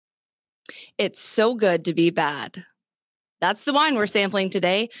It's so good to be bad. That's the wine we're sampling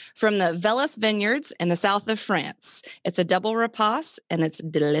today from the Velus Vineyards in the south of France. It's a double rapace and it's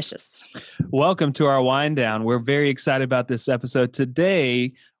delicious. Welcome to our Wine Down. We're very excited about this episode.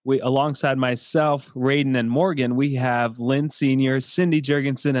 Today, alongside myself, Radon, and Morgan, we have Lynn Senior, Cindy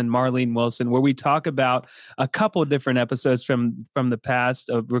Jurgensen, and Marlene Wilson, where we talk about a couple of different episodes from the past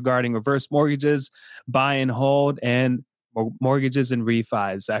regarding reverse mortgages, buy and hold, and mortgages and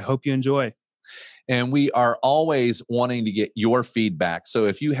refis. I hope you enjoy. And we are always wanting to get your feedback. So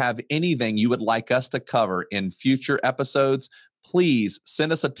if you have anything you would like us to cover in future episodes, please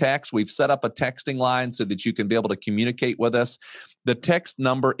send us a text. We've set up a texting line so that you can be able to communicate with us. The text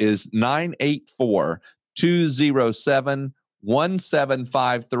number is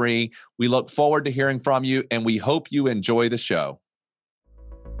 984-207-1753. We look forward to hearing from you, and we hope you enjoy the show.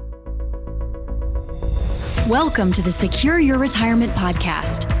 Welcome to the Secure Your Retirement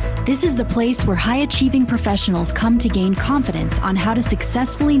Podcast. This is the place where high-achieving professionals come to gain confidence on how to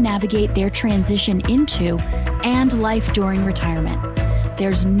successfully navigate their transition into and life during retirement.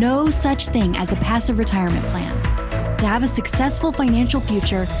 There's no such thing as a passive retirement plan. To have a successful financial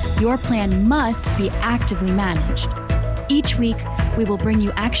future, your plan must be actively managed. Each week, we will bring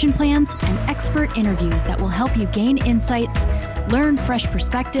you action plans and expert interviews that will help you gain insights, learn fresh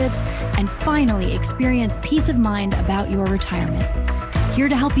perspectives, and finally experience peace of mind about your retirement. Here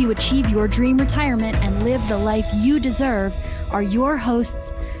to help you achieve your dream retirement and live the life you deserve are your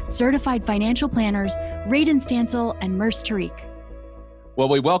hosts, certified financial planners, Radon Stansel and Merce Tariq. Well,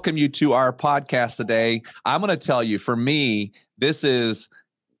 we welcome you to our podcast today. I'm going to tell you, for me, this is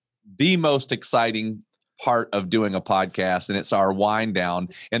the most exciting part of doing a podcast, and it's our wind down.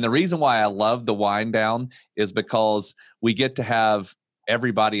 And the reason why I love the wind down is because we get to have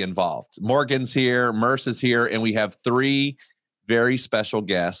everybody involved. Morgan's here, Merce is here, and we have three very special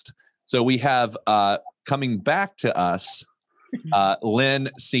guest. So we have coming back to us, Lynn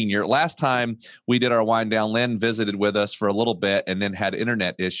Senior. Last time we did our wind down, Lynn visited with us for a little bit and then had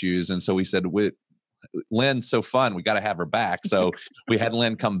internet issues. And so we said, Lynn's so fun, we got to have her back. So we had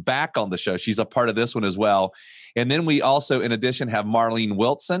Lynn come back on the show. She's a part of this one as well. And then we also, in addition, have Marlene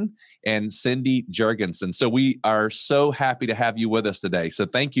Wilson and Cindy Jurgensen. So we are so happy to have you with us today. So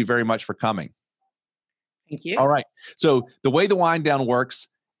thank you very much for coming. Thank you. All right. So the way the wind down works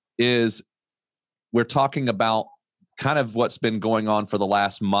is we're talking about kind of what's been going on for the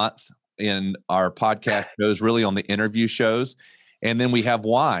last month in our podcast shows, really on the interview shows. And then we have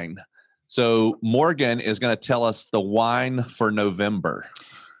wine. So Morgan is going to tell us the wine for November.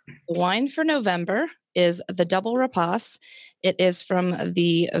 The wine for November is the double rapace. It is from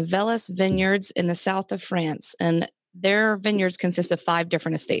the Velus Vineyards in the south of France. And their vineyards consist of 5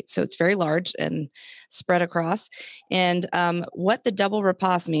 different estates. So it's very large and spread across. And what the double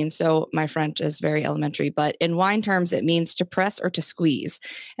rapace means, so my French is very elementary, but in wine terms, it means to press or to squeeze.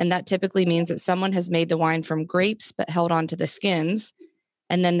 And that typically means that someone has made the wine from grapes, but held onto the skins.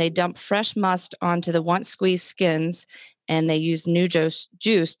 And then they dump fresh must onto the once squeezed skins, and they use new juice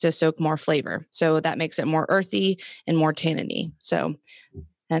to soak more flavor. So that makes it more earthy and more tanniny. So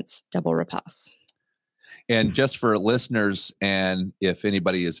hence double rapace. And just for listeners, and if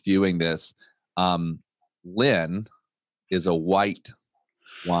anybody is viewing this, Lynn is a white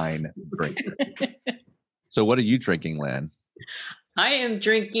wine drinker. So what are you drinking, Lynn? I am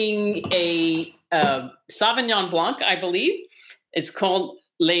drinking a Sauvignon Blanc, I believe. It's called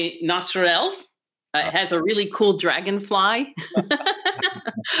Les Naturels. It has a really cool dragonfly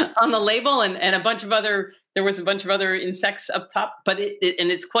on the label, and a bunch of other. There was a bunch of other insects up top, but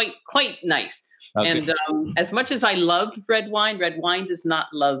it's quite nice. Okay. And as much as I love red wine does not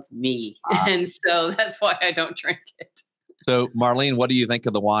love me, and so that's why I don't drink it. So, Marlene, what do you think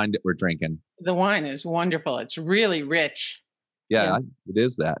of the wine that we're drinking? The wine is wonderful. It's really rich. Yeah, it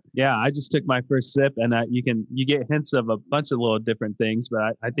is that. Yeah, I just took my first sip, and you get hints of a bunch of little different things,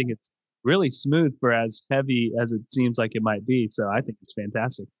 but I think it's really smooth for as heavy as it seems like it might be. So I think it's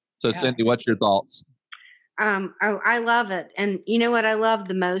fantastic. So, yeah. Cindy, what's your thoughts? I love it. And you know what I love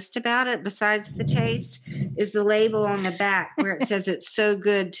the most about it, besides the taste, is the label on the back where it says it's so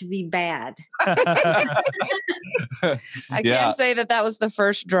good to be bad. I can't say that was the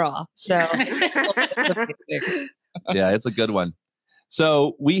first draw. So yeah, it's a good one.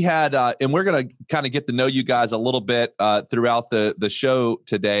 So we had, and we're going to kind of get to know you guys a little bit throughout the show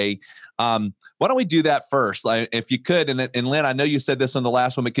today. Why don't we do that first? If you could, and Lynn, I know you said this on the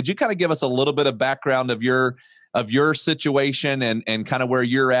last one, but could you kind of give us a little bit of background of your situation and kind of where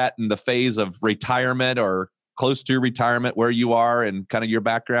you're at in the phase of retirement or close to retirement, where you are and kind of your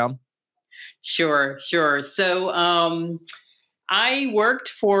background? Sure. So I worked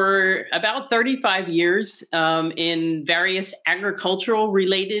for about 35 years in various agricultural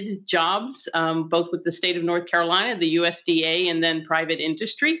related jobs, both with the state of North Carolina, the USDA, and then private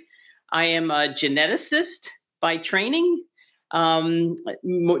industry. I am a geneticist by training.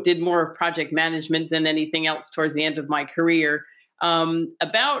 Did more of project management than anything else towards the end of my career.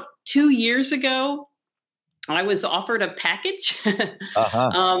 About 2 years ago, I was offered a package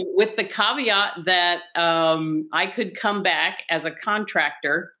with the caveat that I could come back as a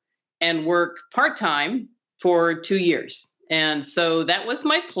contractor and work part-time for 2 years. And so that was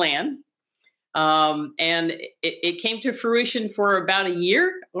my plan. And it came to fruition for about a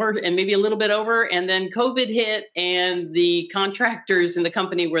year and maybe a little bit over. And then COVID hit and the contractors in the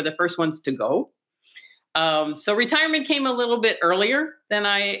company were the first ones to go. So retirement came a little bit earlier than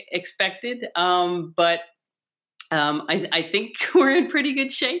I expected. But I think we're in pretty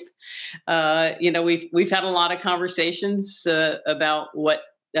good shape. We've had a lot of conversations about what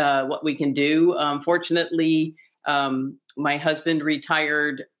we can do. Fortunately, my husband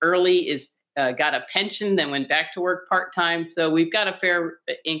retired early, got a pension, then went back to work part-time. So we've got a fair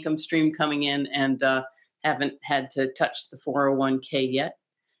income stream coming in and haven't had to touch the 401k yet.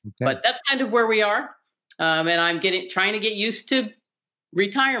 Okay. But that's kind of where we are. And I'm trying to get used to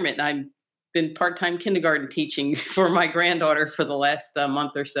retirement. I've been part-time kindergarten teaching for my granddaughter for the last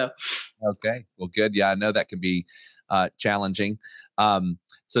month or so. Okay. Well, good. Yeah, I know that can be challenging.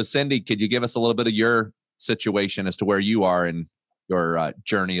 So Cindy, could you give us a little bit of your situation as to where you are in your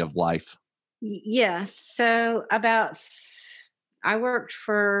journey of life? Yes. So I worked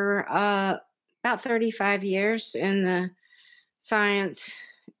for about 35 years in the science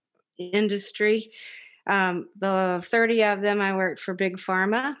industry. The 30 of them, I worked for Big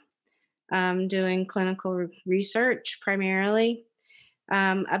Pharma, doing clinical research primarily.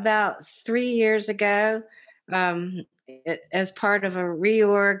 About 3 years ago, as part of a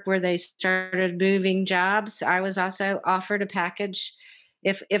reorg where they started moving jobs, I was also offered a package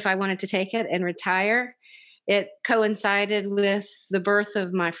if I wanted to take it and retire. It coincided with the birth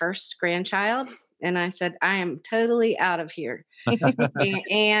of my first grandchild. And I said, I am totally out of here.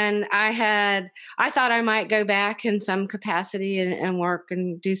 And I thought I might go back in some capacity and work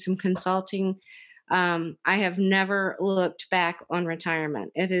and do some consulting. I have never looked back on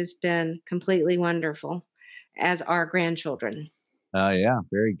retirement. It has been completely wonderful, as our grandchildren. Oh, yeah.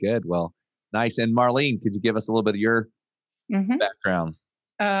 Very good. Well, nice. And Marlene, could you give us a little bit of your background?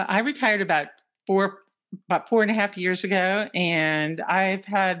 I retired about 4.5 years ago, and I've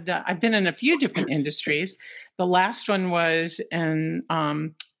been in a few different industries. The last one was in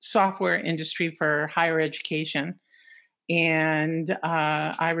software industry for higher education. And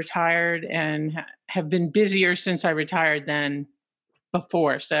I retired and have been busier since I retired than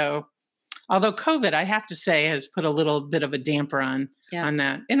before. So although COVID, I have to say, has put a little bit of a damper on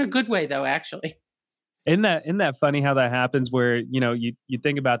that, in a good way, though, actually. Isn't that funny how that happens, where you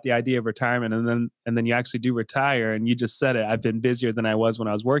think about the idea of retirement and then you actually do retire, and you just said it. I've been busier than I was when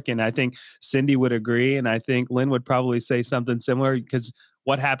I was working. I think Cindy would agree, and I think Lynn would probably say something similar, because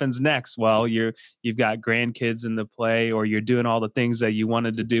what happens next? Well, you've got grandkids in the play, or you're doing all the things that you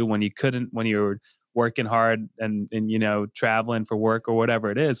wanted to do when you couldn't, when you were working hard and traveling for work or whatever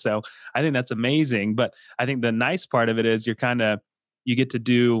it is. So I think that's amazing. But I think the nice part of it is you get to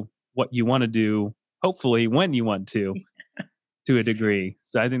do what you want to do, hopefully when you want to a degree.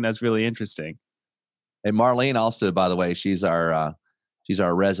 So I think that's really interesting. And Marlene also, by the way, she's our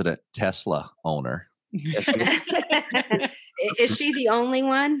resident Tesla owner. Is she the only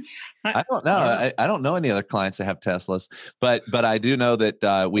one? I don't know. Yeah. I don't know any other clients that have Teslas, but I do know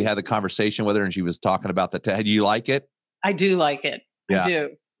that we had a conversation with her, and she was talking about the. Do you like it? I do like it. Yeah. I do.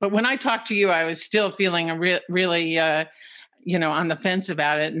 But when I talked to you, I was still feeling really on the fence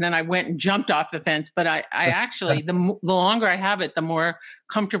about it. And then I went and jumped off the fence. But I actually, the longer I have it, the more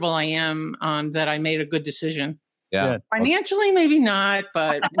comfortable I am that I made a good decision. Yeah. Financially, maybe not,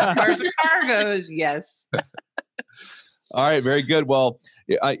 but as far as the car goes, yes. All right. Very good. Well,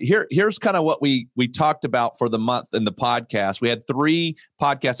 here's kind of what we talked about for the month in the podcast. We had 3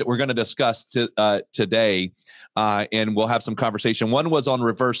 podcasts that we're going to discuss today, and we'll have some conversation. One was on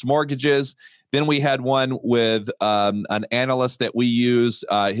reverse mortgages. Then we had one with an analyst that we use.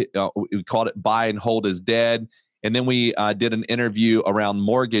 We called it Buy and Hold is Dead. And then we did an interview around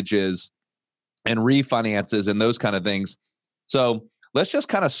mortgages and refinances and those kind of things. So let's just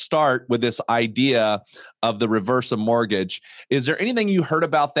kind of start with this idea of the reverse of mortgage. Is there anything you heard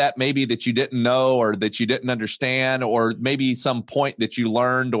about that maybe that you didn't know or that you didn't understand, or maybe some point that you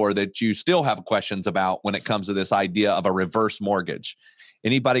learned or that you still have questions about when it comes to this idea of a reverse mortgage?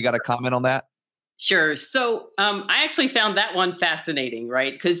 Anybody got a comment on that? Sure. So I actually found that one fascinating,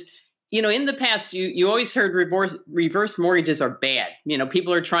 right? Because in the past, you always heard reverse mortgages are bad.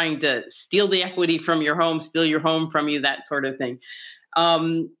 People are trying to steal the equity from your home, steal your home from you, that sort of thing.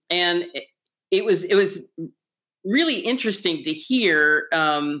 And it was really interesting to hear,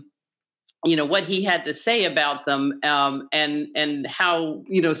 what he had to say about them, and how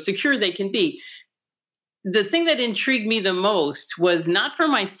secure they can be. The thing that intrigued me the most was not for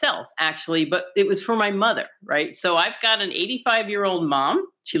myself, actually, but it was for my mother, right? So I've got an 85-year-old mom.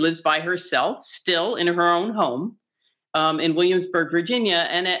 She lives by herself, still in her own home, in Williamsburg, Virginia.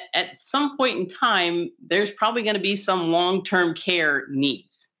 And at some point in time, there's probably going to be some long-term care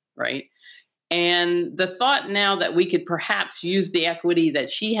needs, right? And the thought now that we could perhaps use the equity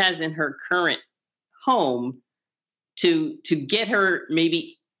that she has in her current home to get her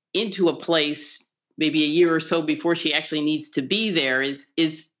maybe into a place maybe a year or so before she actually needs to be there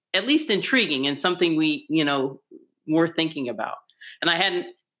is at least intriguing and something we're thinking about. And I hadn't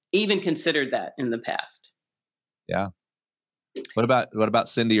even considered that in the past. Yeah. What about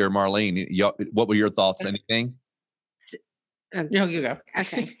Cindy or Marlene? What were your thoughts? Anything? No, you go.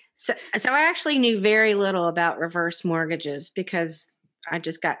 Okay. So I actually knew very little about reverse mortgages because I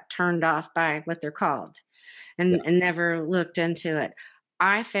just got turned off by what they're called and never looked into it.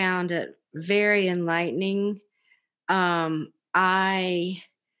 I found it very enlightening. I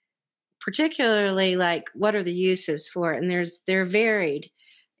particularly like what are the uses for it, and they're varied.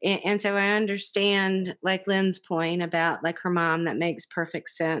 And so I understand like Lynn's point about like her mom, that makes perfect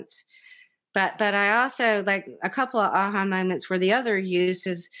sense. But I also like a couple of aha moments where the other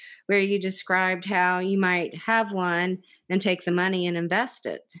uses where you described how you might have one and take the money and invest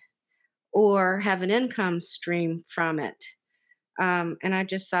it or have an income stream from it. And I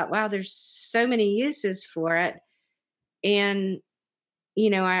just thought, wow, there's so many uses for it. And,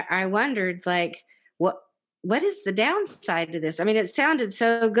 I wondered like, what is the downside to this? I mean, it sounded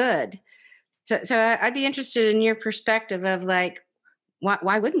so good. So I'd be interested in your perspective of like,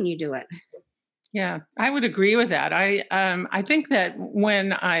 why wouldn't you do it? Yeah, I would agree with that. I think that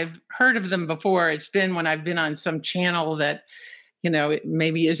when I've heard of them before, it's been when I've been on some channel that, it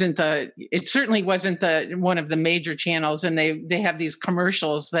maybe it certainly wasn't one of the major channels. And they have these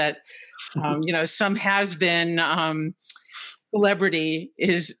commercials that, some has-been celebrity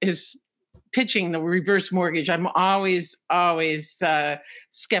is pitching the reverse mortgage. I'm always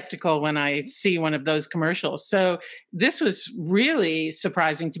skeptical when I see one of those commercials. So this was really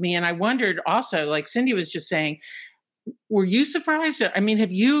surprising to me. And I wondered also, like Cindy was just saying, were you surprised? I mean,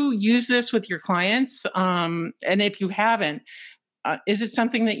 have you used this with your clients? And if you haven't, is it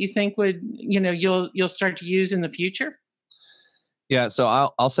something that you think would, you'll start to use in the future? Yeah. So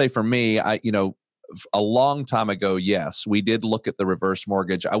I'll say for me, a long time ago, yes, we did look at the reverse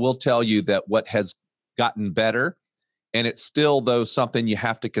mortgage. I will tell you that what has gotten better, and it's still though something you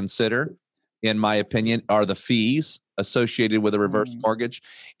have to consider, in my opinion, are the fees associated with a reverse mortgage.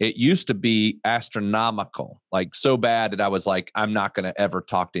 It used to be astronomical, like so bad that I was like, I'm not going to ever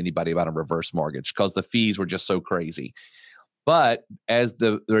talk to anybody about a reverse mortgage because the fees were just so crazy. But as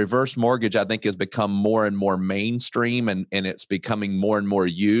the reverse mortgage, I think, has become more and more mainstream and it's becoming more and more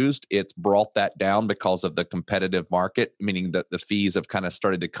used, it's brought that down because of the competitive market, meaning that the fees have kind of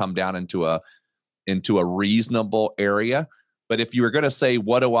started to come down into a reasonable area. But if you were going to say,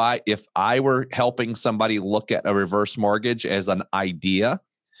 if I were helping somebody look at a reverse mortgage as an idea,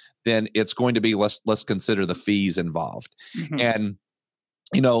 then it's going to be, let's consider the fees involved. Mm-hmm. And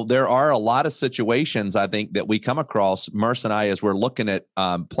there are a lot of situations, I think, that we come across, Merce and I, as we're looking at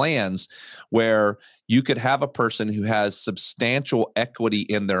plans where you could have a person who has substantial equity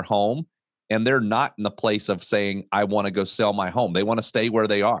in their home and they're not in the place of saying, I want to go sell my home. They want to stay where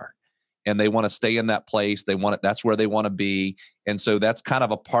they are and they want to stay in that place. That's where they want to be. And so that's kind of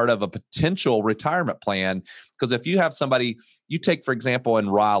a part of a potential retirement plan. Because if you have somebody, you take, for example,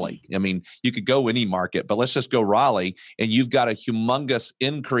 in Raleigh, I mean, you could go any market, but let's just go Raleigh, and you've got a humongous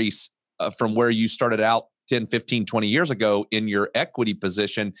increase from where you started out 10, 15, 20 years ago in your equity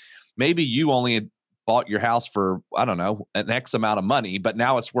position. Maybe you only had bought your house for, I don't know, an X amount of money, but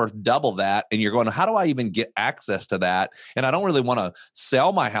now it's worth double that. And you're going, how do I even get access to that? And I don't really want to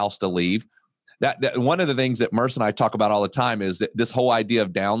sell my house to leave. That one of the things that Merce and I talk about all the time is that this whole idea of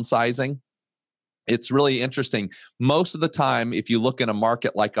downsizing. It's really interesting. Most of the time, if you look in a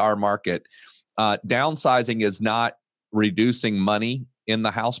market like our market, downsizing is not reducing money in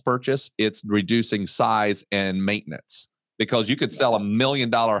the house purchase. It's reducing size and maintenance. Because you could sell $1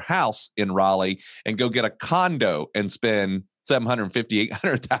 million house in Raleigh and go get a condo and spend 750,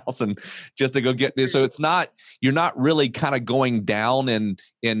 800,000 just to go get this. So you're not really kind of going down in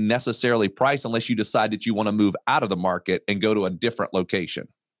necessarily price unless you decide that you want to move out of the market and go to a different location.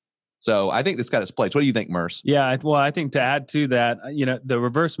 So I think this got its place. What do you think, Merce? Yeah, well, I think to add to that, the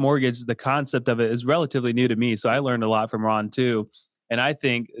reverse mortgage, the concept of it is relatively new to me. So I learned a lot from Ron too. And I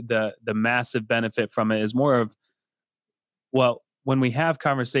think the massive benefit from it is more of, well, when we have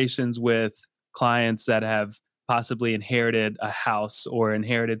conversations with clients that have possibly inherited a house or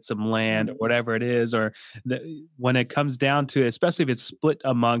inherited some land or whatever it is, or when it comes down to, especially if it's split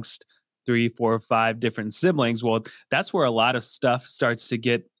amongst 3, 4, 5 different siblings, well, that's where a lot of stuff starts to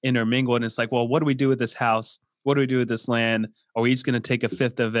get intermingled. And it's like, well, what do we do with this house? What do we do with this land? Are we just going to take a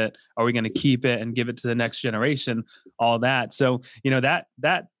fifth of it? Are we going to keep it and give it to the next generation? All that. So,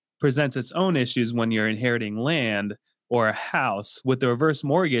 that presents its own issues when you're inheriting land or a house. With the reverse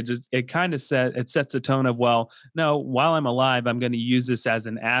mortgage, it kind of sets a tone of, well, no, while I'm alive, I'm going to use this as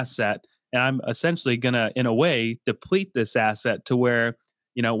an asset. And I'm essentially going to, in a way, deplete this asset to where,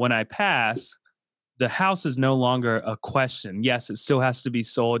 when I pass, the house is no longer a question. Yes, it still has to be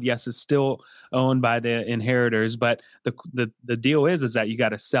sold. Yes, it's still owned by the inheritors. But the deal is that you got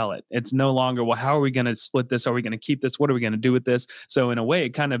to sell it. It's no longer, well, how are we going to split this? Are we going to keep this? What are we going to do with this? So in a way,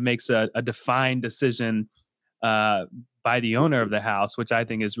 it kind of makes a defined decision by the owner of the house, which I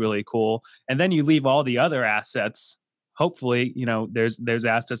think is really cool. And then you leave all the other assets. Hopefully, there's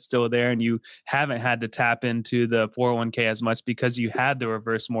assets still there, and you haven't had to tap into the 401k as much because you had the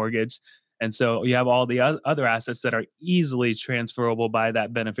reverse mortgage. And so you have all the other assets that are easily transferable by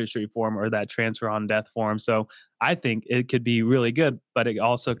that beneficiary form or that transfer on death form. So I think it could be really good, but it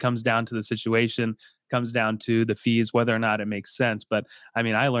also comes down to the situation, comes down to the fees, whether or not it makes sense. But I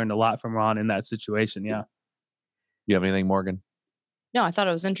mean, I learned a lot from Ron in that situation. Yeah. You have anything, Morgan? No, I thought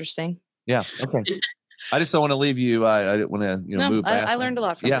it was interesting. Yeah. Okay. I just don't want to leave you. I didn't want to, move past. I learned a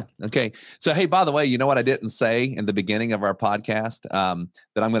lot from it. Okay. So, hey, by the way, you know what I didn't say in the beginning of our podcast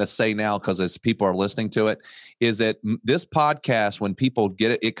that I'm going to say now because as people are listening to it, is that this podcast, when people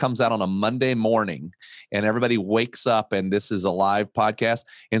get it, it comes out on a Monday morning and everybody wakes up and this is a live podcast.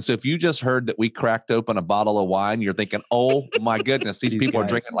 And so if you just heard that we cracked open a bottle of wine, you're thinking, oh my goodness, these people are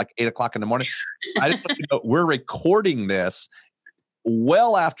drinking like 8 o'clock in the morning. I didn't know, we're recording this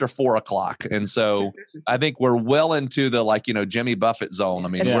well after 4 o'clock. And so I think we're well into the Jimmy Buffett zone. I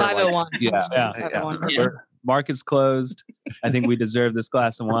mean, it's 5:01. Yeah. Market's closed. I think we deserve this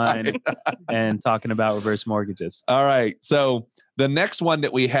glass of wine and talking about reverse mortgages. All right. So the next one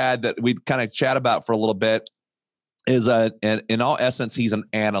that we had that we'd kind of chat about for a little bit is in all essence, he's an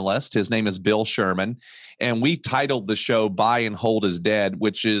analyst. His name is Bill Sherman. And we titled the show Buy and Hold is Dead,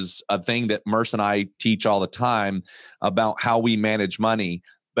 which is a thing that Merce and I teach all the time about how we manage money.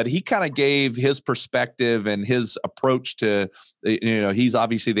 But he kind of gave his perspective and his approach to, he's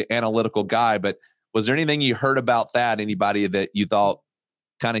obviously the analytical guy, but was there anything you heard about that? Anybody that you thought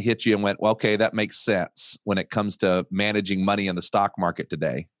kind of hit you and went, well, okay, that makes sense when it comes to managing money in the stock market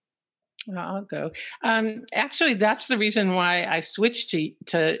today? I'll go. Actually, that's the reason why I switched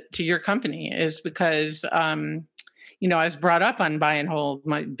to your company is because, I was brought up on buy and hold.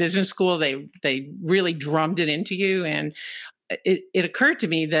 My business school, they really drummed it into you. And it occurred to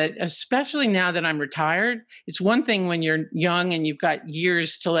me that especially now that I'm retired, it's one thing when you're young and you've got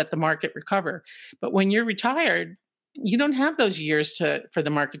years to let the market recover. But when you're retired, you don't have those years for the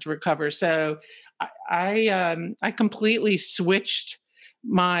market to recover. So I completely switched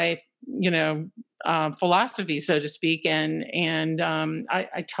my philosophy, so to speak. And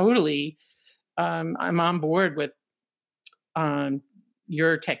I totally, I'm on board with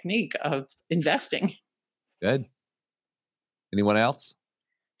your technique of investing. Good. Anyone else?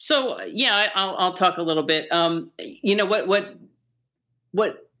 So I'll talk a little bit.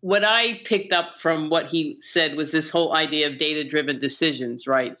 What I picked up from what he said was this whole idea of data-driven decisions,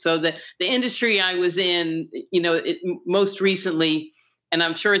 right? So the industry I was in, most recently, and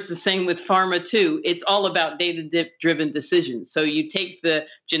I'm sure it's the same with pharma too, it's all about data-driven decisions. So you take the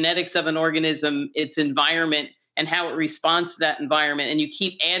genetics of an organism, its environment, and how it responds to that environment, and you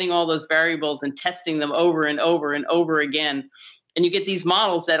keep adding all those variables and testing them over and over and over again. And you get these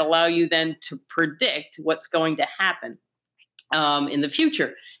models that allow you then to predict what's going to happen in the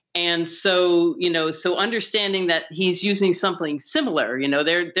future. And so, so understanding that he's using something similar,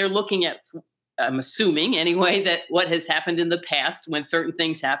 they're looking at, I'm assuming anyway, that what has happened in the past when certain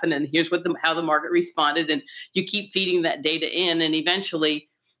things happen, and here's how the market responded, and you keep feeding that data in, and eventually,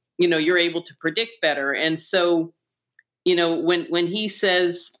 you're able to predict better. And so, when he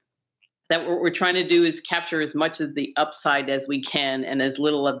says that what we're trying to do is capture as much of the upside as we can and as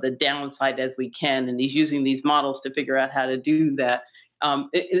little of the downside as we can. And he's using these models to figure out how to do that.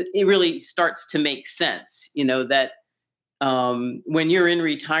 It really starts to make sense, that when you're in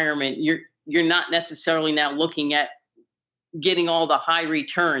retirement, you're not necessarily now looking at getting all the high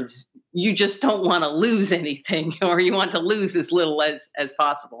returns. You just don't want to lose anything, or you want to lose as little as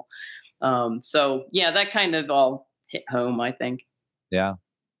possible. So yeah, that kind of all hit home, I think. Yeah,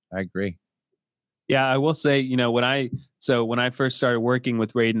 I agree. Yeah, I will say, when I first started working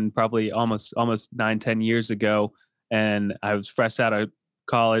with Radin, probably almost 9-10 years ago, and I was fresh out of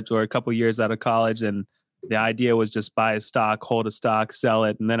college, or a couple years out of college, and the idea was just buy a stock, hold a stock, sell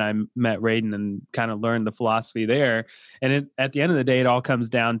it. And then I met Radin and kind of learned the philosophy there. And at the end of the day, it all comes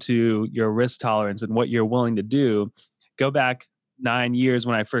down to your risk tolerance and what you're willing to do. Go back 9 years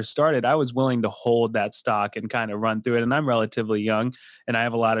when I first started, I was willing to hold that stock and kind of run through it. And I'm relatively young and I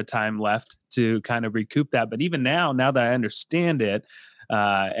have a lot of time left to kind of recoup that. But even now that I understand it,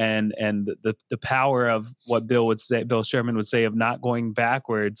 and the power of what Bill Sherman would say of not going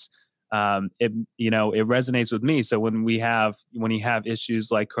backwards, it resonates with me. So when you have issues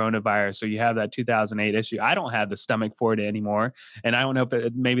like coronavirus, or you have that 2008 issue, I don't have the stomach for it anymore. And I don't know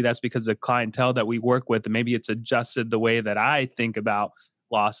if maybe that's because the clientele that we work with, and maybe it's adjusted the way that I think about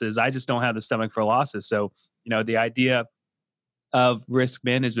losses. I just don't have the stomach for losses. So, the idea of risk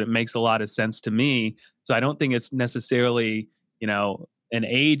management makes a lot of sense to me. So I don't think it's necessarily, an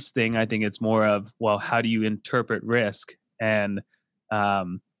age thing. I think it's more of, well, how do you interpret risk? And,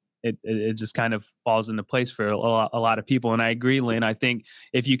 it just kind of falls into place for a lot of people. And I agree, Lynn. I think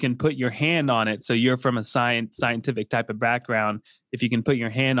if you can put your hand on it, so you're from a scientific type of background, if you can put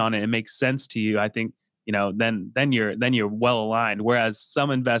your hand on it, it makes sense to you. I think, then you're well aligned. Whereas some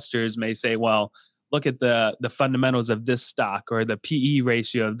investors may say, well, look at the fundamentals of this stock, or the PE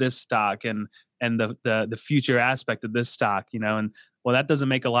ratio of this stock, and the future aspect of this stock, and well, that doesn't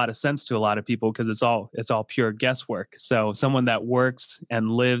make a lot of sense to a lot of people, because it's all pure guesswork. So someone that works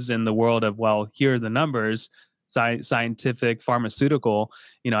and lives in the world of, well, here are the numbers, scientific, pharmaceutical,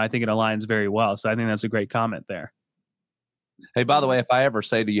 I think it aligns very well. So I think that's a great comment there. Hey, by the way, if I ever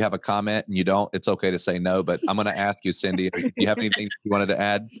say, do you have a comment, and you don't, it's okay to say no, but I'm going to ask you, Cindy, do you have anything you wanted to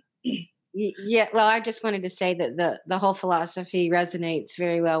add? Yeah, well, I just wanted to say that the whole philosophy resonates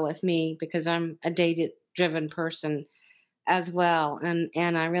very well with me, because I'm a data-driven person as well.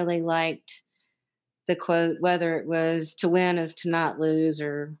 And I really liked the quote, whether it was to win is to not lose,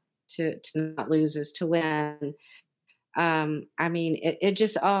 or to not lose is to win. I mean, it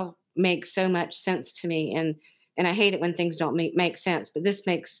just all makes so much sense to me. And I hate it when things don't make sense, but this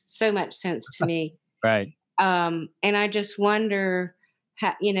makes so much sense to me. Right. And I just wonder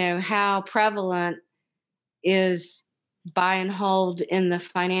how prevalent is buy and hold in the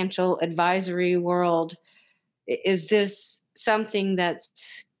financial advisory world. Is this something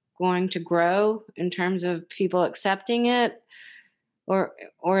that's going to grow in terms of people accepting it, or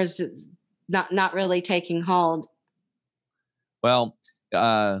is it not really taking hold? Well,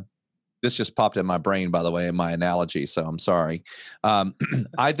 this just popped in my brain, by the way, in my analogy, so I'm sorry.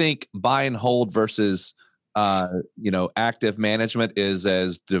 I think buy and hold versus active management is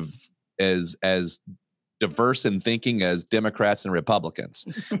as diverse in thinking as Democrats and Republicans.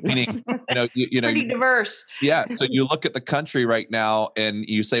 Meaning, pretty diverse. Yeah. So you look at the country right now and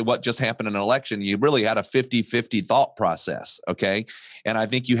you say, what just happened in an election? You really had a 50-50 thought process. Okay. And I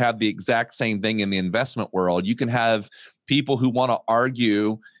think you have the exact same thing in the investment world. You can have people who want to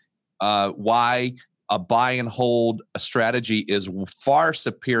argue why a buy and hold strategy is far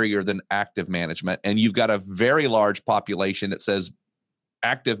superior than active management. And you've got a very large population that says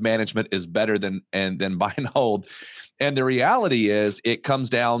active management is better than buy and hold. And the reality is it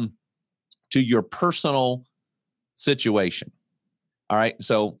comes down to your personal situation. All right.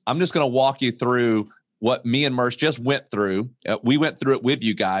 So I'm just going to walk you through what me and Merce just went through. We went through it with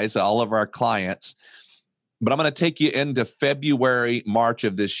you guys, all of our clients, but I'm going to take you into February, March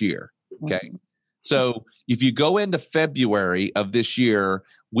of this year. Okay. So if you go into February of this year,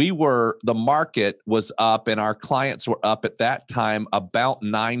 the market was up and our clients were up at that time about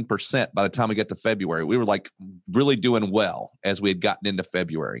 9% by the time we get to February. We were like really doing well as we had gotten into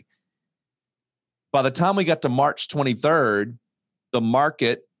February. By the time we got to March 23rd,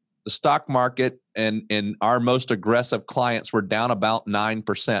 the stock market and our most aggressive clients were down about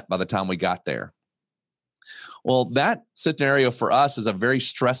 9% by the time we got there. Well, that scenario for us is a very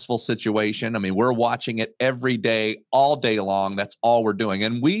stressful situation. I mean, we're watching it every day, all day long. That's all we're doing.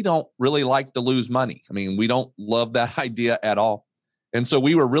 And we don't really like to lose money. I mean, we don't love that idea at all. And so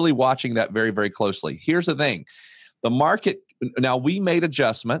we were really watching that very, very closely. Here's the thing. The market, now we made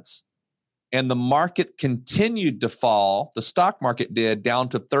adjustments and the market continued to fall. The stock market did, down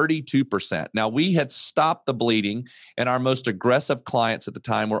to 32%. Now, we had stopped the bleeding, and our most aggressive clients at the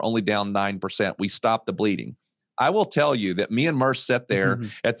time were only down 9%. We stopped the bleeding. I will tell you that me and Merce sat there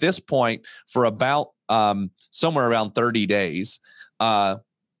at this point for about somewhere around 30 days,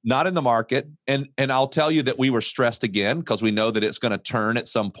 not in the market. And I'll tell you that we were stressed again because we know that it's going to turn at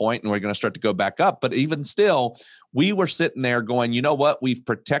some point and we're going to start to go back up. But even still, we were sitting there going, you know what? We've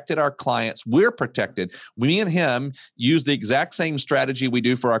protected our clients. We're protected. Me and him use the exact same strategy we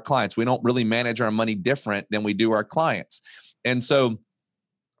do for our clients. We don't really manage our money different than we do our clients. And so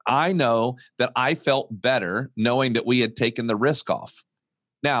I know that I felt better knowing that we had taken the risk off.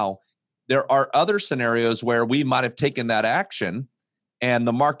 Now, there are other scenarios where we might have taken that action and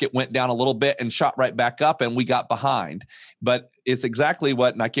the market went down a little bit and shot right back up and we got behind. But it's exactly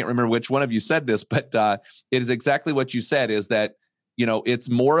what, and I can't remember which one of you said this, but it is exactly what you said, is that, you know, it's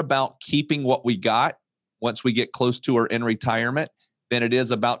more about keeping what we got once we get close to or in retirement than it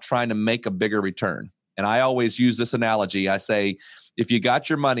is about trying to make a bigger return. And I always use this analogy. I say, if you got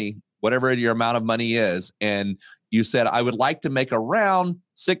your money, whatever your amount of money is, and you said, I would like to make around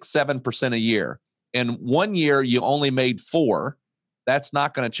 6-7% a year, and 1 year you only made 4%, that's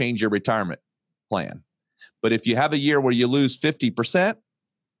not going to change your retirement plan. But if you have a year where you lose 50%,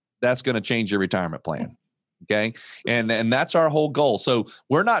 that's going to change your retirement plan. Okay. And that's our whole goal. So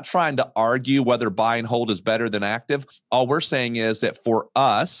we're not trying to argue whether buy and hold is better than active. All we're saying is that for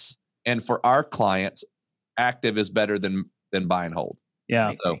us and for our clients, active is better than buy and hold.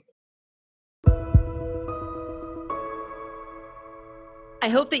 Yeah. So I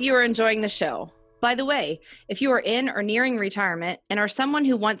hope that you are enjoying the show. By the way, if you are in or nearing retirement and are someone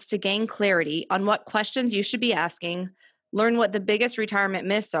who wants to gain clarity on what questions you should be asking, learn what the biggest retirement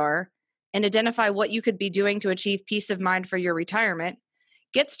myths are, and identify what you could be doing to achieve peace of mind for your retirement,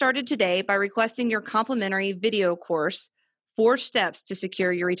 get started today by requesting your complimentary video course, 4 Steps to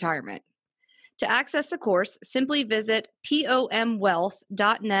Secure Your Retirement. To access the course, simply visit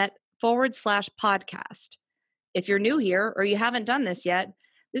pomwealth.net/podcast. If you're new here or you haven't done this yet,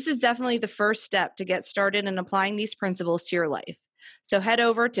 this is definitely the first step to get started in applying these principles to your life. So head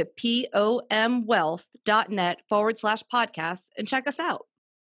over to pomwealth.net/podcast and check us out.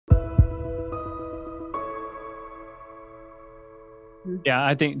 Yeah,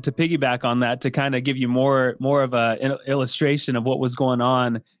 I think to piggyback on that, to kind of give you more of an illustration of what was going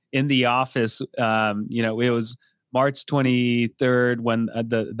on in the office, you know, it was March 23rd when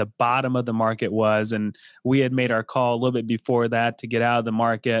the bottom of the market was, and we had made our call a little bit before that to get out of the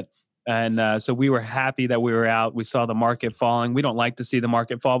market. And so we were happy that we were out. We saw the market falling. We don't like to see the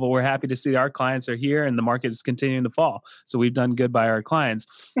market fall, but we're happy to see our clients are here and the market is continuing to fall. So we've done good by our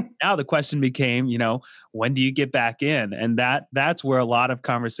clients. Now the question became, you know, when do you get back in? And that's where a lot of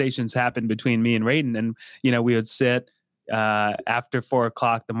conversations happened between me and Radin. And, you know, we would sit after 4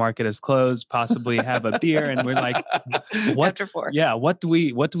 o'clock, the market is closed, possibly have a beer. And we're like, what? After 4. Yeah. What do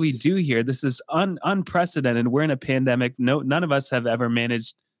we do here? This is unprecedented. We're in a pandemic. None of us have ever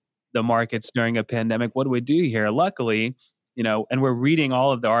managed the markets during a pandemic. What do we do here? Luckily, you know, and we're reading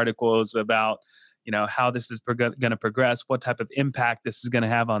all of the articles about, you know, how this is going to progress, what type of impact this is going to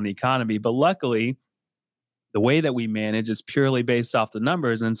have on the economy. But luckily, the way that we manage is purely based off the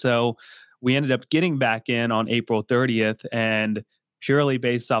numbers. And so we ended up getting back in on April 30th, and purely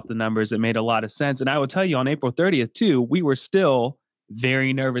based off the numbers, it made a lot of sense. And I will tell you, on April 30th too, we were still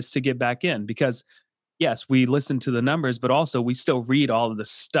very nervous to get back in because yes, we listen to the numbers, but also we still read all of the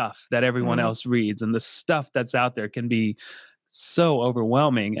stuff that everyone else reads, and the stuff that's out there can be so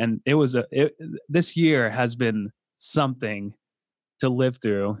overwhelming. And this year has been something to live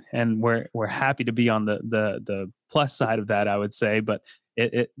through, and we're happy to be on the plus side of that, I would say. But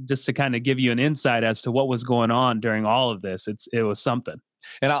it just to kind of give you an insight as to what was going on during all of this, it was something.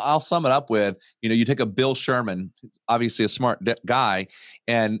 And I'll sum it up with, you know, you take a Bill Sherman, obviously a smart guy,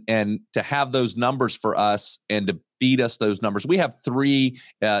 and to have those numbers for us and to feed us those numbers. We have 3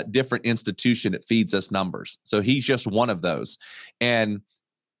 different institutions that feeds us numbers. So he's just one of those. And,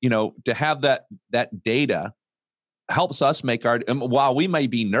 you know, to have that data helps us make while we may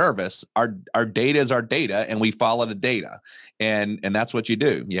be nervous, our data is our data, and we follow the data. And that's what you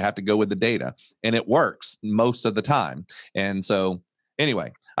do. You have to go with the data, and it works most of the time. And so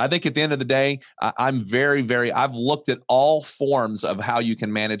anyway, I think at the end of the day, I'm very, very, I've looked at all forms of how you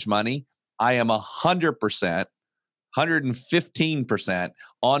can manage money. I am 100%, 115%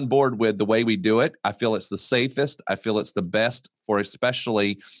 on board with the way we do it. I feel it's the safest. I feel it's the best for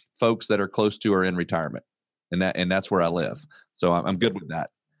especially folks that are close to or in retirement. And that's where I live. So I'm good with that.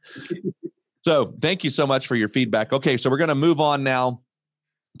 So thank you so much for your feedback. Okay, so we're going to move on now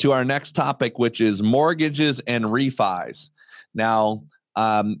to our next topic, which is mortgages and refis. Now,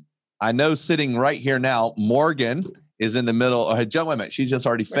 I know sitting right here now, Morgan is in the middle. Wait a minute, she's just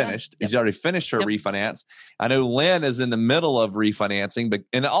already finished. She's already finished her refinance. I know Lynn is in the middle of refinancing, but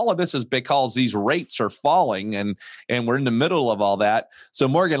and all of this is because these rates are falling, and we're in the middle of all that. So,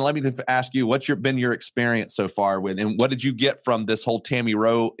 Morgan, let me ask you, what's been your experience so far with, and what did you get from this whole Tammy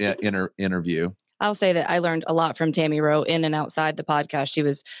Rowe interview? I'll say that I learned a lot from Tammy Rowe in and outside the podcast. She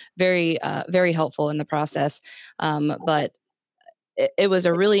was very, very helpful in the process. But it was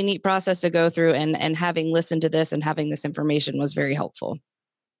a really neat process to go through, and having listened to this and having this information was very helpful.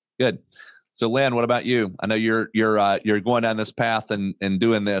 Good. So, Lynn, what about you? I know you're going down this path and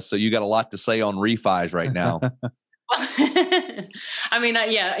doing this, so you got a lot to say on refis right now. I mean,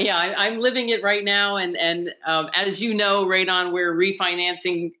 I'm living it right now, and as you know, Radon, we're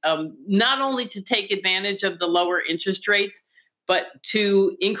refinancing not only to take advantage of the lower interest rates, but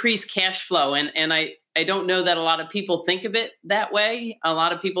to increase cash flow. And I don't know that a lot of people think of it that way. A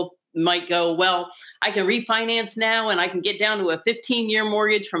lot of people might go, well, I can refinance now and I can get down to a 15-year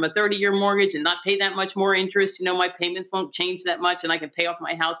mortgage from a 30-year mortgage and not pay that much more interest. You know, my payments won't change that much and I can pay off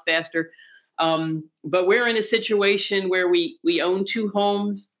my house faster. But we're in a situation where we own 2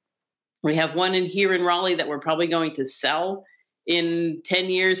 homes. We have one here in Raleigh that we're probably going to sell in 10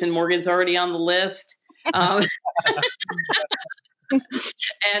 years, and Morgan's already on the list. And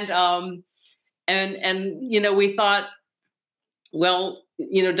you know, we thought, well,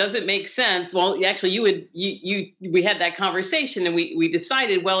 you know, does it make sense? Well, actually, we had that conversation, and we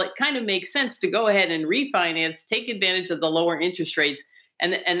decided, well, it kind of makes sense to go ahead and refinance, take advantage of the lower interest rates,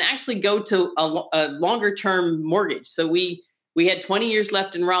 and actually go to a longer term mortgage. So we had 20 years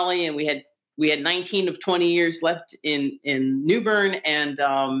left in Raleigh, and we had 19 of 20 years left in New Bern, and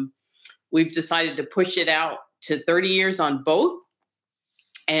we've decided to push it out to 30 years on both.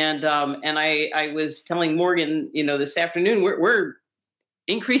 And I was telling Morgan, you know, this afternoon, we're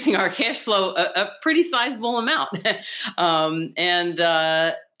increasing our cash flow a pretty sizable amount.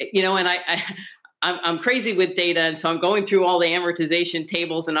 You know, and I'm crazy with data. And so I'm going through all the amortization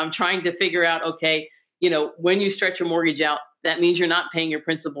tables, and I'm trying to figure out, okay, you know, when you stretch your mortgage out, that means you're not paying your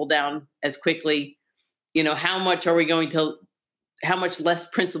principal down as quickly. You know, how much less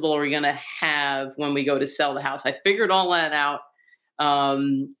principal are we going to have when we go to sell the house? I figured all that out.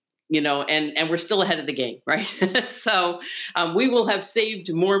 You know, and we're still ahead of the game, right? So we will have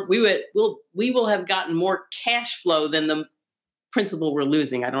saved more. We will have gotten more cash flow than the principal we're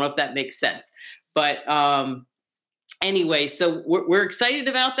losing. I don't know if that makes sense, but anyway, so we're excited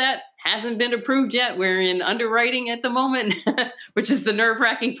about that. Hasn't been approved yet. We're in underwriting at the moment, which is the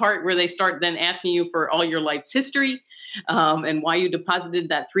nerve-wracking part, where they start then asking you for all your life's history and why you deposited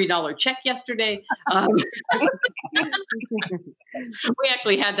that $3 check yesterday. We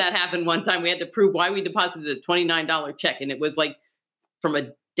actually had that happen one time. We had to prove why we deposited a $29 check, and it was like from a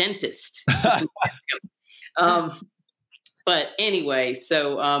dentist. But anyway,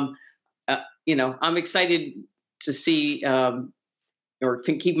 so you know, I'm excited to see. Or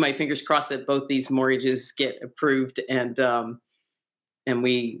keep my fingers crossed that both these mortgages get approved, and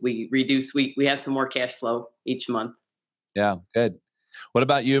we have some more cash flow each month. Yeah, good. What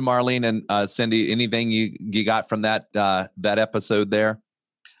about you, Marlene and Cindy? Anything you got from that episode there?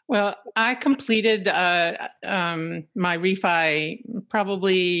 Well, I completed my refi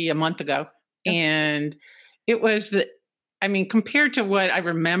probably a month ago, and it was compared to what I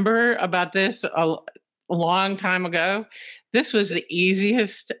remember about this a long time ago, this was the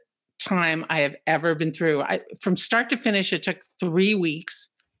easiest time I have ever been through. From start to finish, it took 3 weeks.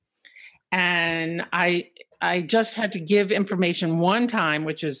 And I just had to give information one time,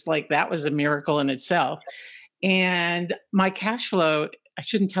 which is like, that was a miracle in itself. And my cash flow, I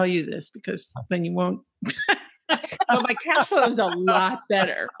shouldn't tell you this because then you won't. But my cash flow is a lot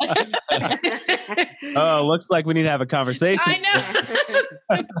better. Oh, looks like we need to have a conversation. I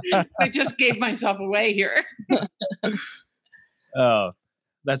know. I just gave myself away here. Oh,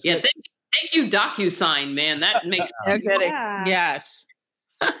 that's good. Good. Thank you, DocuSign, man. That makes sense. Yeah. Yes.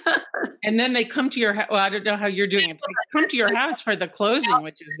 And then they come to your house. Well, I don't know how you're doing it. They come to your house for the closing,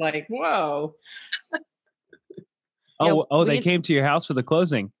 which is like, whoa. They came to your house for the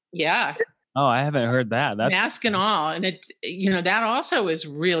closing. Yeah. Oh, I haven't heard that. That's mask and all. And it, that also is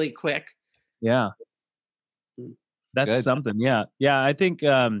really quick. Yeah. That's Good. something. Yeah. Yeah. I think,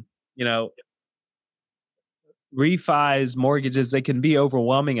 refis, mortgages, they can be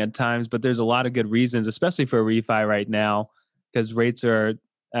overwhelming at times, but there's a lot of good reasons, especially for a refi right now, because rates are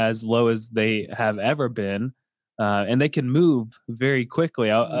as low as they have ever been. And they can move very quickly.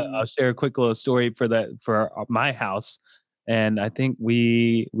 I'll share a quick little story for my house. And I think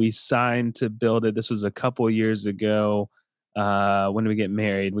we signed to build it. This was a couple years ago. When did we get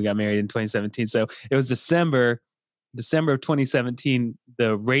married? We got married in 2017. So it was December of 2017.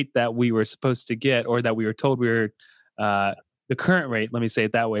 The rate that we were supposed to get, or that we were told we were, the current rate, let me say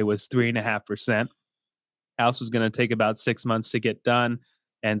it that way, was 3.5%. House was going to take about 6 months to get done.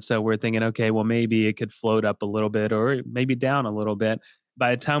 And so we're thinking, okay, well, maybe it could float up a little bit or maybe down a little bit.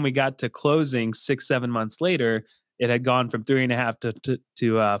 By the time we got to closing 6-7 months later, it had gone from 3.5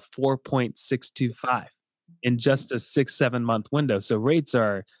 to 4.625 in just a 6-7 month window. So rates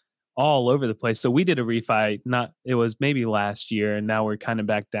are all over the place. So we did a refi, it was maybe last year, and now we're kind of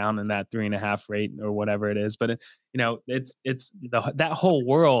back down in that 3.5 rate or whatever it is. But that whole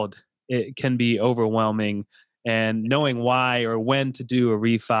world, it can be overwhelming, and knowing why or when to do a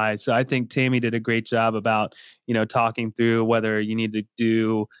refi. So I think Tammy did a great job about, talking through whether you need to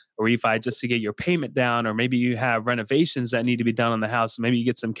do a refi just to get your payment down, or maybe you have renovations that need to be done on the house. So maybe you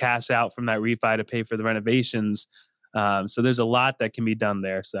get some cash out from that refi to pay for the renovations. So there's a lot that can be done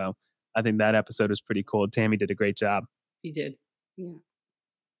there. So I think that episode was pretty cool. Tammy did a great job. He did. Yeah.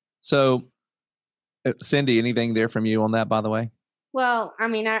 So, Cindy, anything there from you on that, by the way? Well, I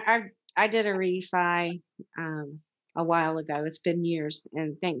mean, I did a refi a while ago. It's been years,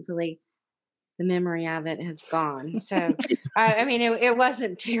 and thankfully the memory of it has gone. So, I mean, it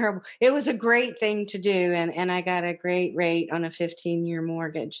wasn't terrible. It was a great thing to do, and I got a great rate on a 15-year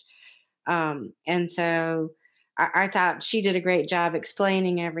mortgage. And so I thought she did a great job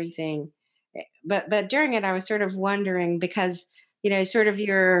explaining everything. But during it, I was sort of wondering, because, sort of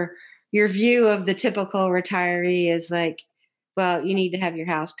your view of the typical retiree is like, well, you need to have your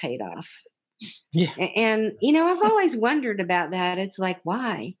house paid off. Yeah. And, I've always wondered about that. It's like,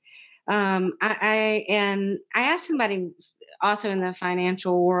 why? I asked somebody also in the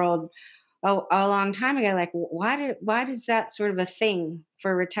financial world a long time ago, like, why does that sort of a thing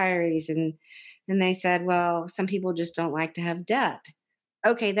for retirees? And they said, well, some people just don't like to have debt.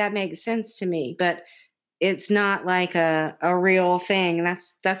 Okay, that makes sense to me, but it's not like a real thing.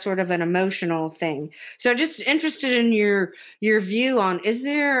 That's sort of an emotional thing. So just interested in your view on, is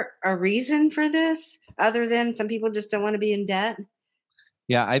there a reason for this other than some people just don't want to be in debt?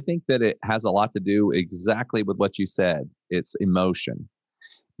 Yeah, I think that it has a lot to do exactly with what you said. It's emotion.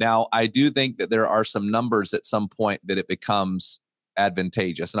 Now, I do think that there are some numbers at some point that it becomes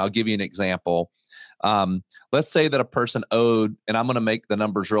advantageous. And I'll give you an example. Let's say that a person owed, and I'm going to make the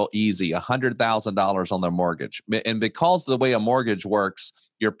numbers real easy, $100,000 on their mortgage. And because of the way a mortgage works,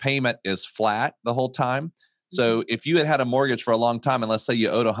 your payment is flat the whole time. So if you had a mortgage for a long time, and let's say you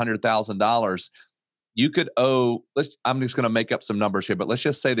owed $100,000, you could owe, I'm just going to make up some numbers here, but let's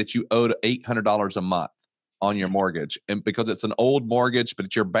just say that you owed $800 a month on your mortgage. And because it's an old mortgage,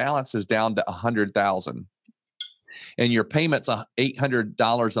 but your balance is down to $100,000 and your payment's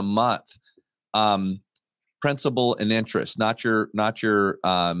 $800 a month. Principal and interest, not your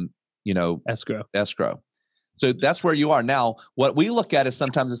escrow. So that's where you are now. What we look at is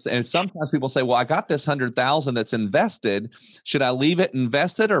sometimes people say, well, I got this $100,000 that's invested. Should I leave it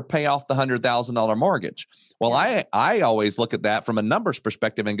invested or pay off the $100,000 mortgage? Well, I always look at that from a numbers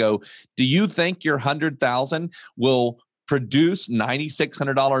perspective and go, do you think your $100,000 will produce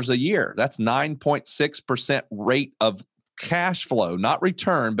 $9,600 a year? That's 9.6% rate of cash flow, not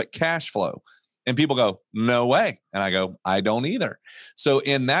return, but cash flow. And people go, no way. And I go, I don't either. So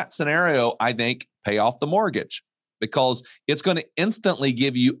in that scenario, I think pay off the mortgage, because it's going to instantly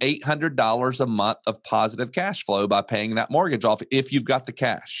give you $800 a month of positive cash flow by paying that mortgage off if you've got the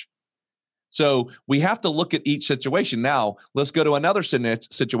cash. So we have to look at each situation. Now, let's go to another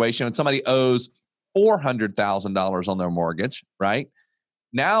situation when somebody owes $400,000 on their mortgage, right?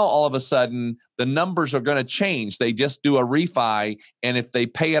 Now, all of a sudden, the numbers are going to change. They just do a refi, and if they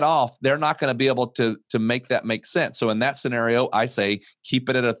pay it off, they're not going to be able to make that make sense. So in that scenario, I say keep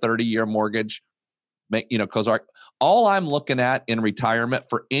it at a 30-year mortgage. Because all I'm looking at in retirement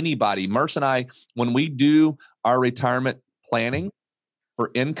for anybody, Merce and I, when we do our retirement planning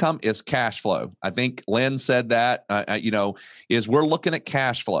for income, is cash flow. I think Lynn said that. Is we're looking at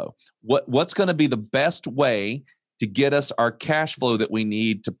cash flow. What's going to be the best way to get us our cash flow that we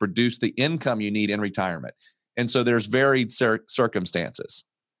need to produce the income you need in retirement? And so there's varied circumstances.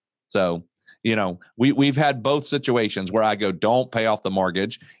 So, we've had both situations where I go, don't pay off the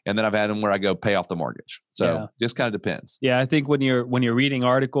mortgage. And then I've had them where I go, pay off the mortgage. So just kind of depends. Yeah. I think when you're reading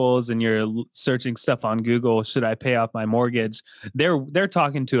articles and you're searching stuff on Google, should I pay off my mortgage? They're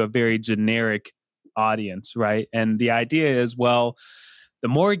talking to a very generic audience, right? And the idea is, well, the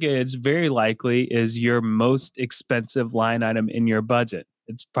mortgage very likely is your most expensive line item in your budget.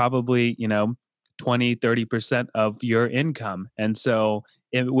 It's probably, 20, 30% of your income. And so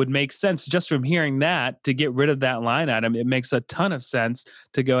it would make sense just from hearing that to get rid of that line item. It makes a ton of sense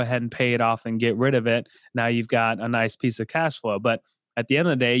to go ahead and pay it off and get rid of it. Now you've got a nice piece of cash flow. But at the end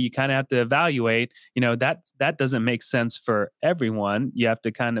of the day, you kind of have to evaluate, that doesn't make sense for everyone. We have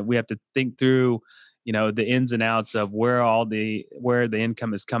to think through, the ins and outs of where the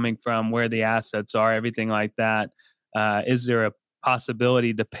income is coming from, where the assets are, everything like that. Is there a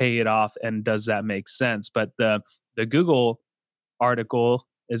possibility to pay it off, and does that make sense? But the Google article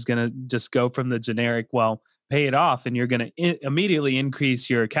is going to just go from the generic, well, pay it off and you're going to immediately increase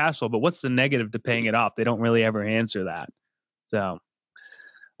your cash flow. But what's the negative to paying it off? They don't really ever answer that. So.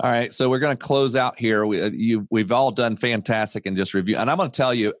 All right, so we're going to close out here. We've all done fantastic in just review. And I'm going to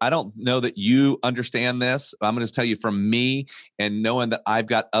tell you, I don't know that you understand this. I'm going to tell you from me and knowing that I've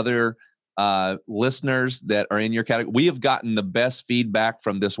got other listeners that are in your category. We have gotten the best feedback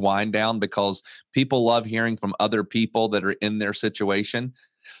from this wind down because people love hearing from other people that are in their situation.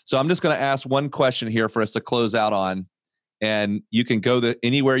 So I'm just going to ask one question here for us to close out on. And you can go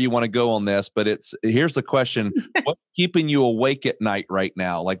anywhere you want to go on this, but here's the question. What's keeping you awake at night right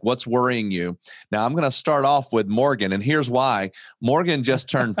now? Like, what's worrying you? Now, I'm going to start off with Morgan, and here's why. Morgan just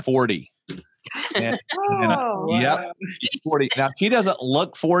turned 40. Yep, she's 40. Now, she doesn't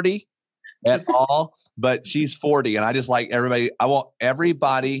look 40 at all, but she's 40. And I just like everybody, I want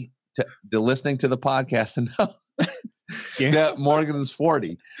everybody to listening to the podcast to know that Morgan's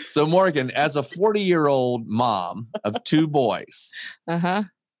 40. So Morgan, as a 40-year-old mom of two boys,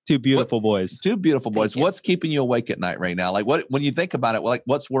 two beautiful boys, what's keeping you awake at night right now? Like when you think about it,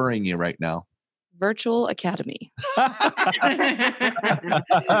 what's worrying you right now? Virtual academy. That's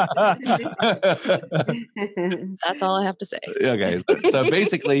all I have to say. Okay. So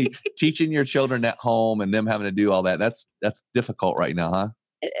basically teaching your children at home and them having to do all that, that's difficult right now, huh?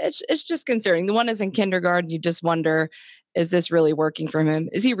 It's just concerning. The one is in kindergarten. You just wonder, is this really working for him?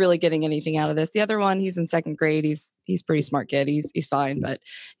 Is he really getting anything out of this? The other one, he's in second grade. He's a pretty smart kid. He's fine. But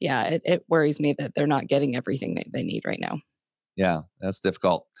yeah, it worries me that they're not getting everything they need right now. Yeah, that's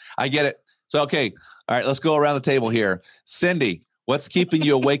difficult. I get it. So, okay. All right, let's go around the table here. Cindy, what's keeping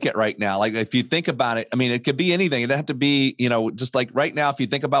you awake at right now? Like, if you think about it, I mean, it could be anything. It doesn't have to be, just like right now, if you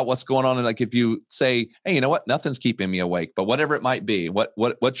think about what's going on, and like if you say, hey, you know what, nothing's keeping me awake, but whatever it might be,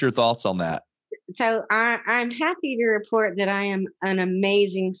 what's your thoughts on that? So I'm happy to report that I am an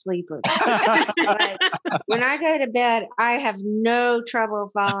amazing sleeper. Like, when I go to bed, I have no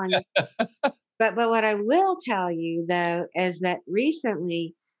trouble falling asleep. But what I will tell you though is that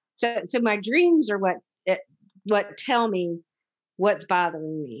recently, so my dreams are what tell me what's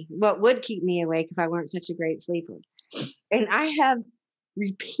bothering me, what would keep me awake if I weren't such a great sleeper. And I have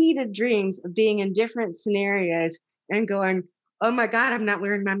repeated dreams of being in different scenarios and going, oh my God, I'm not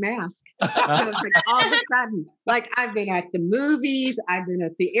wearing my mask. So it's like all of a sudden, like I've been at the movies, I've been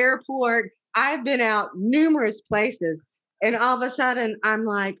at the airport, I've been out numerous places. And all of a sudden I'm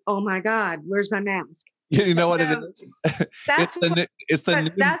like, oh my God, where's my mask? You know what it is? That's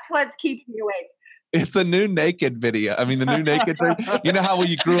what's keeping me awake. It's the new naked video. I mean, the new naked thing. You know how when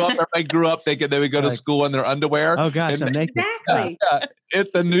you grew up, everybody grew up thinking they would go to school in their underwear. Oh gosh, I'm naked. Exactly.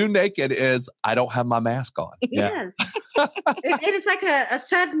 The new naked is I don't have my mask on. Yes. It is like a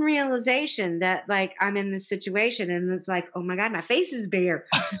sudden realization that like I'm in this situation and it's like, oh my God, my face is bare.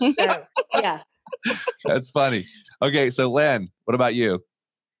 So, yeah. That's funny. Okay. So Len, what about you?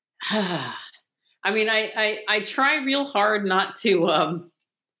 I mean, I try real hard not to,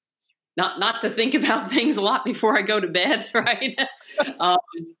 not to think about things a lot before I go to bed, right?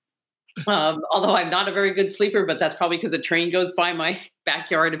 Although I'm not a very good sleeper, but that's probably because a train goes by my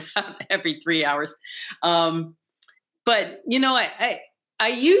backyard about every 3 hours. But I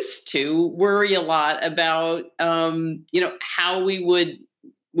used to worry a lot about how we would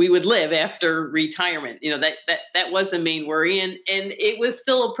live after retirement. That was the main worry, and it was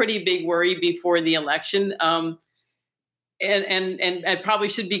still a pretty big worry before the election. And I probably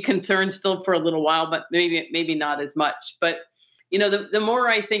should be concerned still for a little while, but maybe not as much. But the more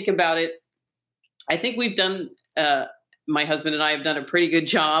I think about it, I think we've done. My husband and I have done a pretty good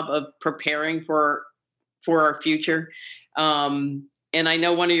job of preparing for our future. And I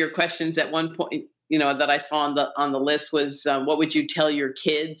know one of your questions at one point, that I saw on the list was, what would you tell your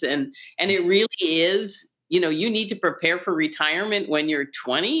kids? And it really is, you need to prepare for retirement when you're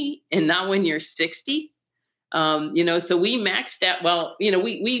 20 and not when you're 60. So we maxed out,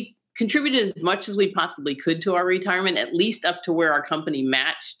 we contributed as much as we possibly could to our retirement, at least up to where our company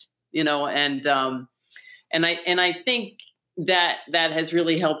matched, and I think that has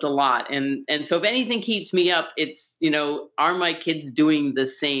really helped a lot. And so if anything keeps me up, it's, are my kids doing the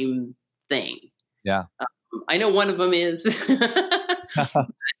same thing? Yeah. I know one of them is.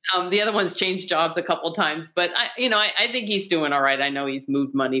 The other one's changed jobs a couple of times, but I think he's doing all right. I know he's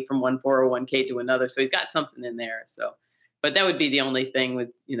moved money from one 401k to another, so he's got something in there. So, but that would be the only thing with,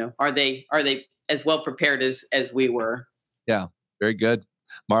 are they as well prepared as we were? Yeah, very good.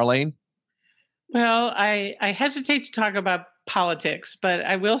 Marlene? Well, I hesitate to talk about politics, but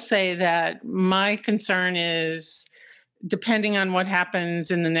I will say that my concern is, depending on what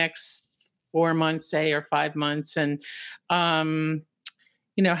happens in the next 4 months, say, or 5 months, and how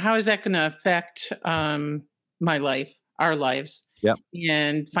is that going to affect my life, our lives? Yep.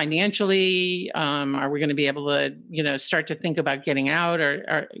 And financially, are we going to be able to, start to think about getting out,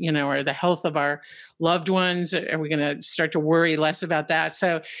 or the health of our loved ones? Are we going to start to worry less about that?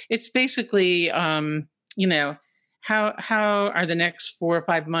 So it's basically, how are the next 4 or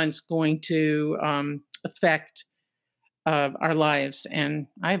 5 months going to affect our lives? And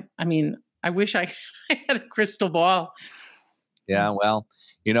I wish I had a crystal ball. Yeah, well,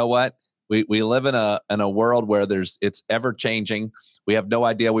 you know what? We live in a world where it's ever changing. We have no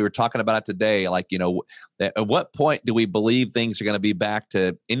idea. We were talking about it today. Like, at what point do we believe things are going to be back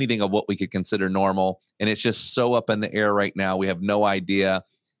to anything of what we could consider normal? And it's just so up in the air right now. We have no idea.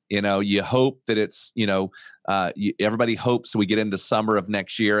 You hope that it's, everybody hopes we get into summer of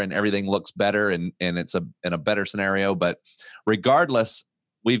next year and everything looks better and it's in a better scenario. But regardless,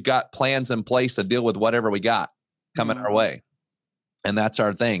 we've got plans in place to deal with whatever we got coming our way. And that's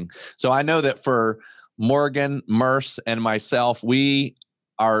our thing. So I know that for Morgan, Merce, and myself, we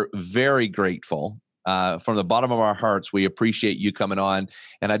are very grateful. From the bottom of our hearts, we appreciate you coming on.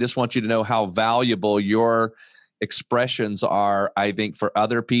 And I just want you to know how valuable your expressions are, I think, for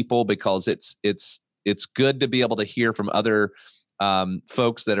other people, because it's good to be able to hear from other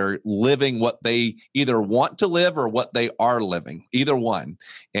folks that are living what they either want to live or what they are living, either one.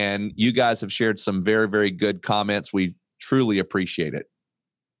 And you guys have shared some very, very good comments. We truly appreciate it.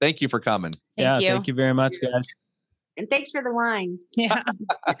 Thank you for coming. Thank you. Thank you very much, guys. And thanks for the wine. Yeah.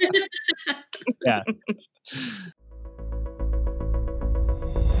 Yeah.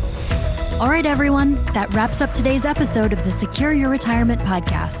 All right, everyone, that wraps up today's episode of the Secure Your Retirement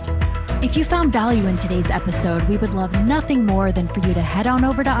podcast. If you found value in today's episode, we would love nothing more than for you to head on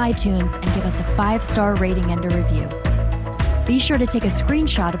over to iTunes and give us a 5-star rating and a review. Be sure to take a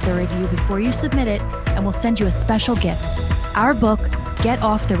screenshot of the review before you submit it, and we'll send you a special gift, our book, Get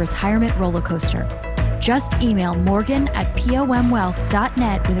Off the Retirement Roller Coaster. Just email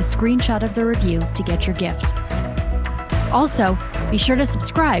morgan@pomwealth.net with a screenshot of the review to get your gift. Also, be sure to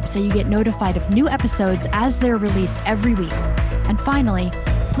subscribe so you get notified of new episodes as they're released every week. And finally,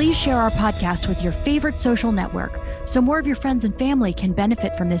 please share our podcast with your favorite social network so more of your friends and family can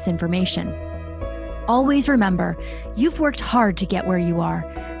benefit from this information. Always remember, you've worked hard to get where you are,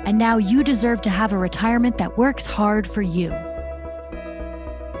 and now you deserve to have a retirement that works hard for you.